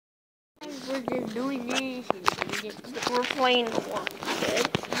We're just doing this. We're playing what?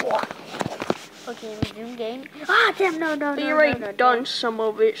 Okay, resume game. Ah, damn, no. We already done some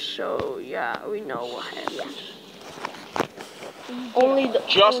of it, so yeah, we know what happens. Yeah.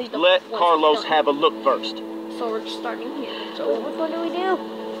 Just let Carlos have a look first. So we're starting here. So Which one do we do?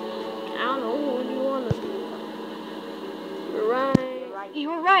 I don't know. What do you want to do? You're right. You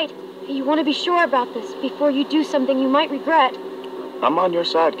were right. You want to be sure about this before you do something you might regret. I'm on your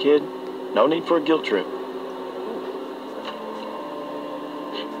side, kid. No need for a guilt trip.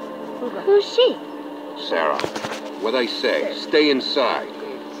 Who's she? Sarah, what I say, stay inside.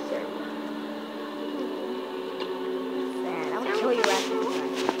 I'm gonna kill you after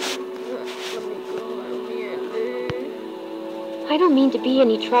I don't mean to be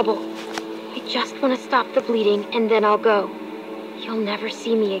any trouble. I just want to stop the bleeding and then I'll go. You'll never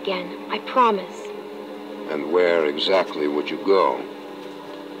see me again, I promise. And where exactly would you go?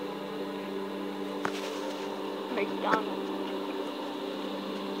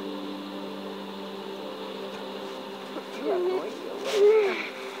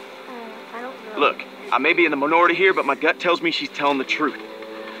 Look, I may be in the minority here, but my gut tells me she's telling the truth.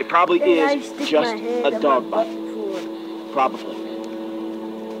 It probably is just a dog bite. Probably. I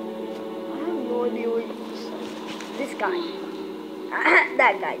have no idea what this guy.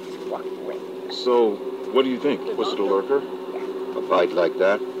 That guy just walked away. So, what do you think? Was it a lurker? A bite like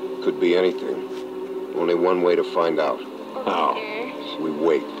that could be anything. Only one way to find out. How? We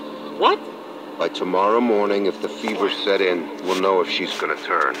wait. What? By tomorrow morning, if the fever set in, we'll know if she's gonna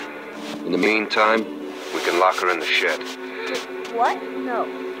turn. In the meantime, we can lock her in the shed. What? No.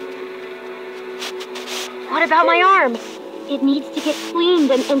 What about my arm? It needs to get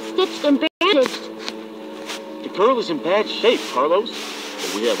cleaned and stitched and bandaged. The girl is in bad shape, Carlos.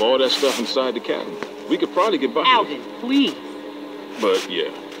 And we have all that stuff inside the cabin. We could probably get by. Alvin, please. But yeah,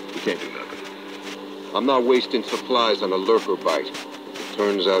 we can't do nothing. I'm not wasting supplies on a lurker bite. It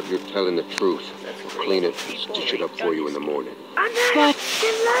turns out you're telling the truth. We'll clean it and stitch it up for you in the morning. But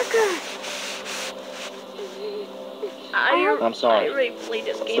I'm sorry. I already played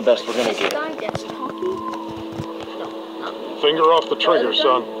this game. It's the best we're gonna get. Guy that's talking? No, not me. Finger off the trigger,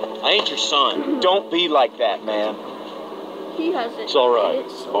 son. I ain't your son. Don't be like that, man. He has it. It's all right.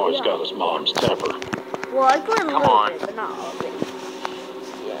 It, so Boy's yeah. got his mom's temper. Well, I played a Come little on. bit, but not all of it.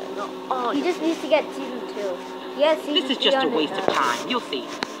 Yeah, no. Oh, He just needs to get season 2. Yes, season This is 3 just a on waste of time. You'll see.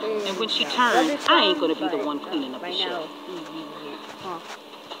 And when she turns, I ain't gonna be the one cleaning up the shelf.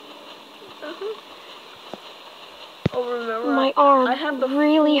 Oh, remember, my I arm have the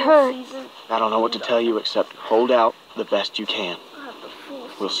really full hurts. season. I don't know what to tell you except hold out the best you can. I have the full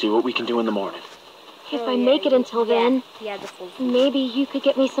We'll see what we can do in the morning. If I make it until then, Yeah, the full season. maybe you could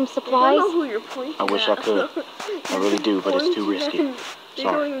get me some I don't supplies. know who you're pointing I wish at. I could. I really do, but it's too risky. They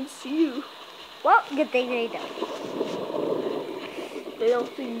Sorry. don't even see you. Well, good thing they don't. They don't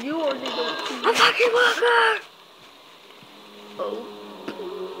see you or they don't see you. A fucking walker! Oh.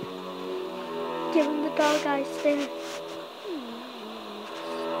 Give him the dog eyes there.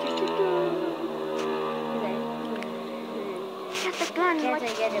 Get the gun. Can't I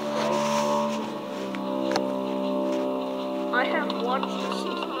get it, I have watched the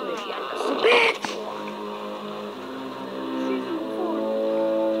season 3. bitch? Season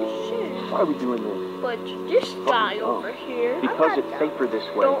 4. Shit. Why are we doing this? But this guy over here. Because it's safer this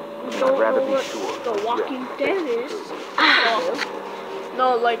way. Don't I'd rather know be what sure. The Walking Dead is.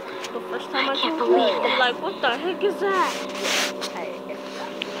 No, like the first time I can't saw believe it, I'm like, what the heck is that?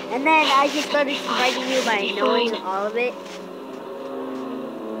 And then I just started fighting you by knowing all of it.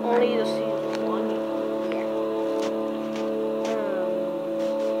 Only the season 1.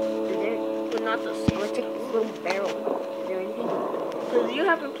 But not the I'm gonna season. take this little barrel. Is there anything? Because you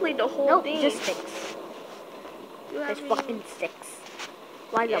haven't played the whole Nope, thing. just sticks. You There's haven't fucking sticks.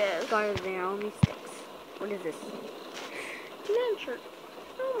 Why the Yes. fuck are there only sticks? What is this? Lantern.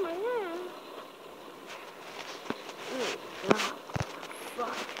 Oh my god. Ah,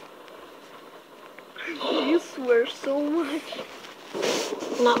 fuck. You swear so much.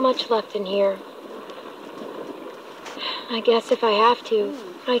 Not much left in here. I guess if I have to,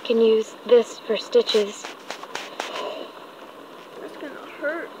 I can use this for stitches. That's gonna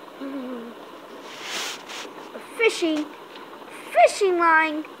hurt. A fishing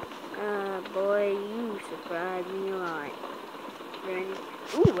line. Boy, you surprised me a lot. Is there any?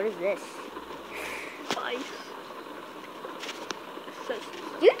 Ooh, what is this? Ice. It says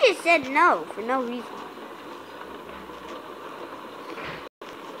You just said no for no reason.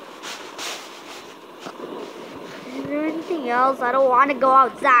 Is there anything else? I don't want to go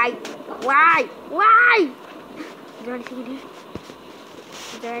outside. Why? Why? Is there anything in here?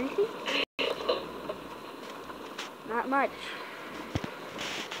 there anything? Not much.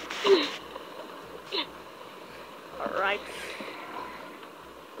 Alright.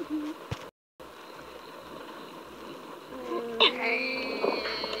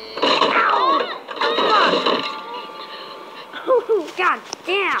 God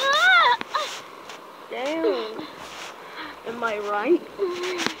damn! Damn. Am I right?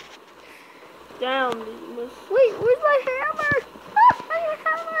 Damn, this must... Wait, where's my hammer? My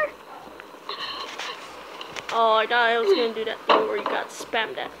hammer! Oh, I thought I was gonna do that thing where you got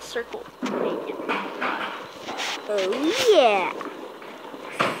spammed that circle. Oh yeah!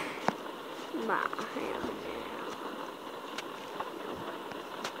 My hammer.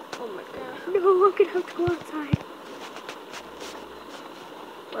 Oh my god. No, I'm gonna have to go outside.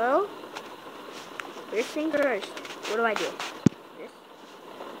 Well, first thing first. What do I do? This?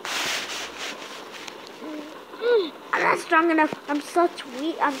 I'm not strong enough. I'm such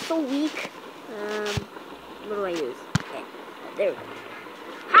weak. I'm so weak. What do I use? Okay. There we go.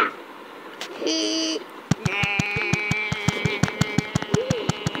 Ha!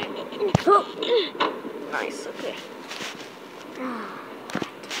 Nice, okay.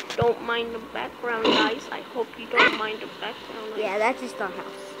 Don't mind the background, guys. I hope you don't mind the background. Yeah, that's just our house.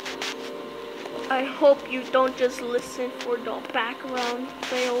 I hope you don't just listen for the background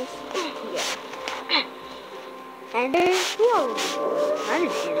fails. Yeah. And there's whoa. I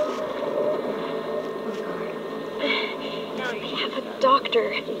didn't hear it. Now you I have a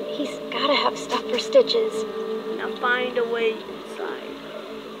doctor. He's gotta have stuff for stitches. now find a way inside.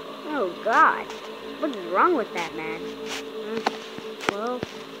 Oh God. What is wrong with that man? Well,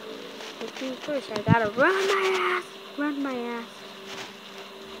 let's see first. I gotta run my ass. Run my ass.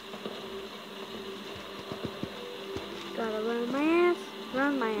 Gotta run my ass.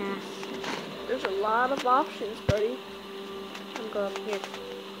 Run my ass. There's a lot of options, buddy. I'm going up here.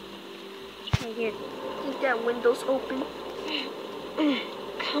 Right here. Keep that windows open.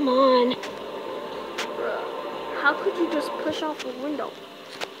 Come on. Bruh. How could you just push off a window?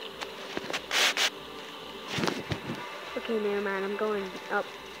 Okay, never mind. I'm going up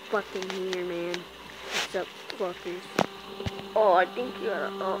fucking here, man. What's up, fuckers? Oh, I think you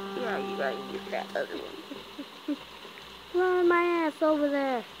gotta, oh, yeah, you gotta get that other one. Run my ass over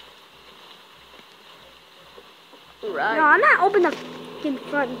there. Right. No, I'm not opening the fucking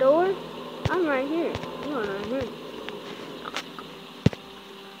front door. I'm right here. You are right here.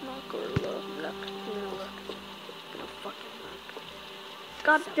 Knock or look.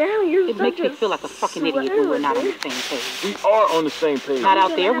 God damn, you're It makes me feel like a fucking idiot when we're not on the same page. We are on the same page. Not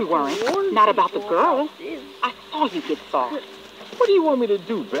out there, we weren't. Not about the girl. I saw you get soft. What do you want me to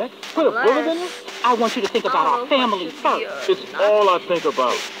do, Beck? Put a bullet in her? I want you to think about our family first. It's all I think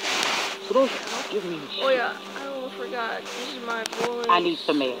about. So don't give me Oh yeah, I almost forgot. This is my voice. I need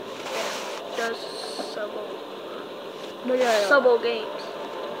some air. Just Sabo games.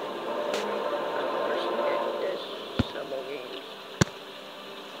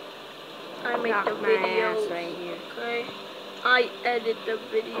 I make the videos, right here. okay? I edit the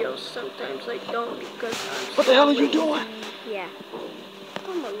videos. Sometimes I don't because I'm What the hell are you doing? Yeah.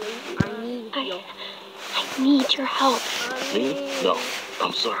 I'm a lazy I guy. need I need your help. Me? No.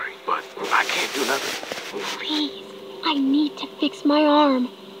 I'm sorry, but I can't do nothing. Please. I need to fix my arm.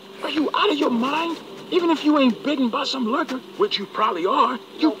 Are you out of your mind? Even if you ain't bitten by some lurker, which you probably are,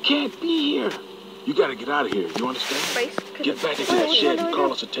 you can't be here. You gotta get out of here, you understand? Get back into that shed and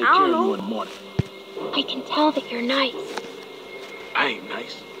Carlos will take care of you in the morning. I can tell that you're nice. I ain't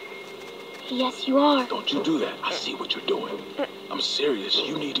nice. Yes, you are. Don't you do that. I see what you're doing. I'm serious.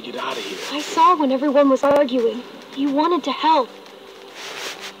 You need to get out of here. I saw when everyone was arguing. You wanted to help.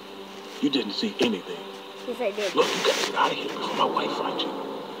 You didn't see anything. Yes, I did. Look, you gotta get out of here before my wife finds you.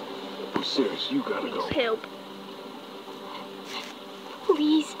 I'm serious. You gotta go. Help.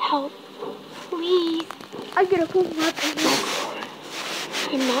 Please help. Please. I'm gonna pull my Don't cry.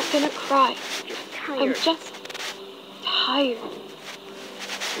 I'm not gonna cry. I'm Tired. just tired.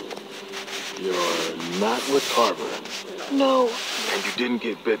 You're not with Carver. No. And you didn't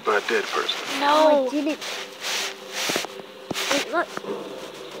get bit by a dead person. No, No. I didn't. Wait, look.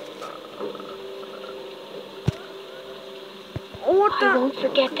 Oh, what I the? won't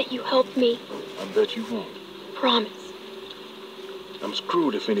forget that you helped me. I bet you won't. Promise. I'm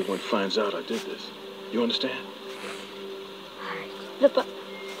screwed if anyone finds out I did this. You understand?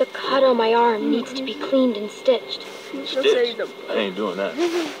 The cut on my arm needs to be cleaned and stitched. Stitch? I ain't doing that.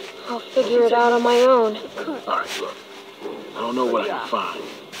 I'll figure it out on my own. All right, look. I don't know what I can find.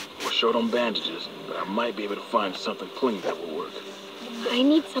 We're short on bandages, but I might be able to find something clean that will work. I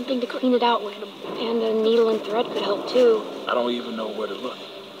need something to clean it out with. And a needle and thread could help too. I don't even know where to look.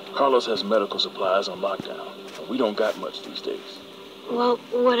 Carlos has medical supplies on lockdown. And we don't got much these days. Well,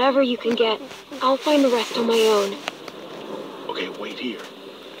 whatever you can get. I'll find the rest on my own. Okay, wait here.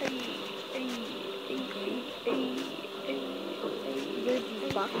 Your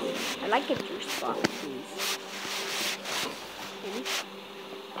juice box. I like a juice box, please.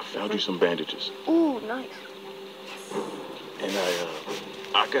 I found you some bandages. Ooh, nice. And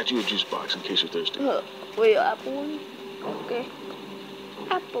I got you a juice box in case you're thirsty. Wait, apple one? Okay.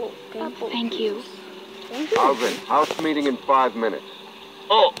 Apple. Thank you. Alvin, house meeting in 5 minutes.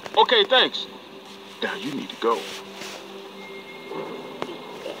 Oh, okay, thanks. Now you need to go. I'll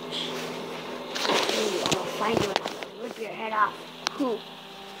find you and I'll rip your head off. Who?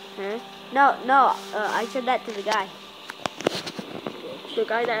 Huh? No, I said that to the guy. The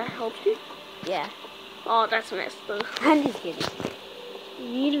guy that helped you? Yeah. Oh, that's messed up. I'm just kidding.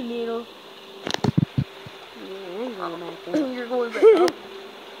 Needle. Yeah, I'm going back there. You're going back up?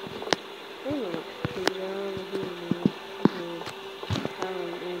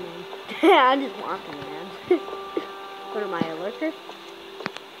 I'm just walking, man. What am I, a lurker?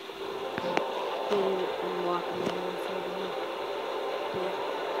 I'm walking around. Yeah,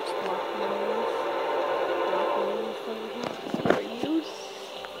 just walking around. Are you?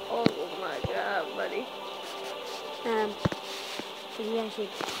 Oh my god, buddy. Maybe I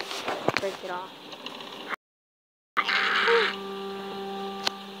should break it off.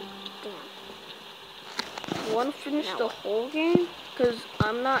 You want to finish the whole game? Because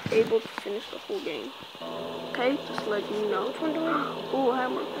I'm not able to finish the whole game. Okay? Just let you know. Which one do I? Oh,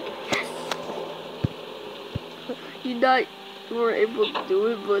 hammer. Yes! You weren't able to do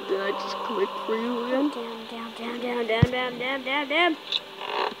it, but then I just clicked for you again. Down.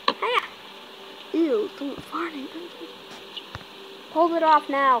 Hiya! Ew, don't farting. Hold it off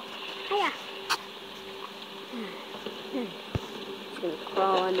now. Hiya! Just gonna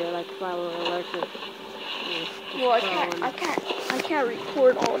crawl under like if I were a lurker. Well, I can't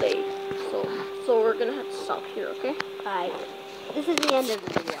record all day, so we're gonna have to stop here, okay? Alright, this is the end of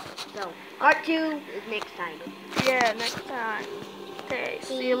the video. So, part 2 is next time. Yeah, next time. Okay,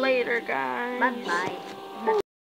 see you later, guys. Bye-bye.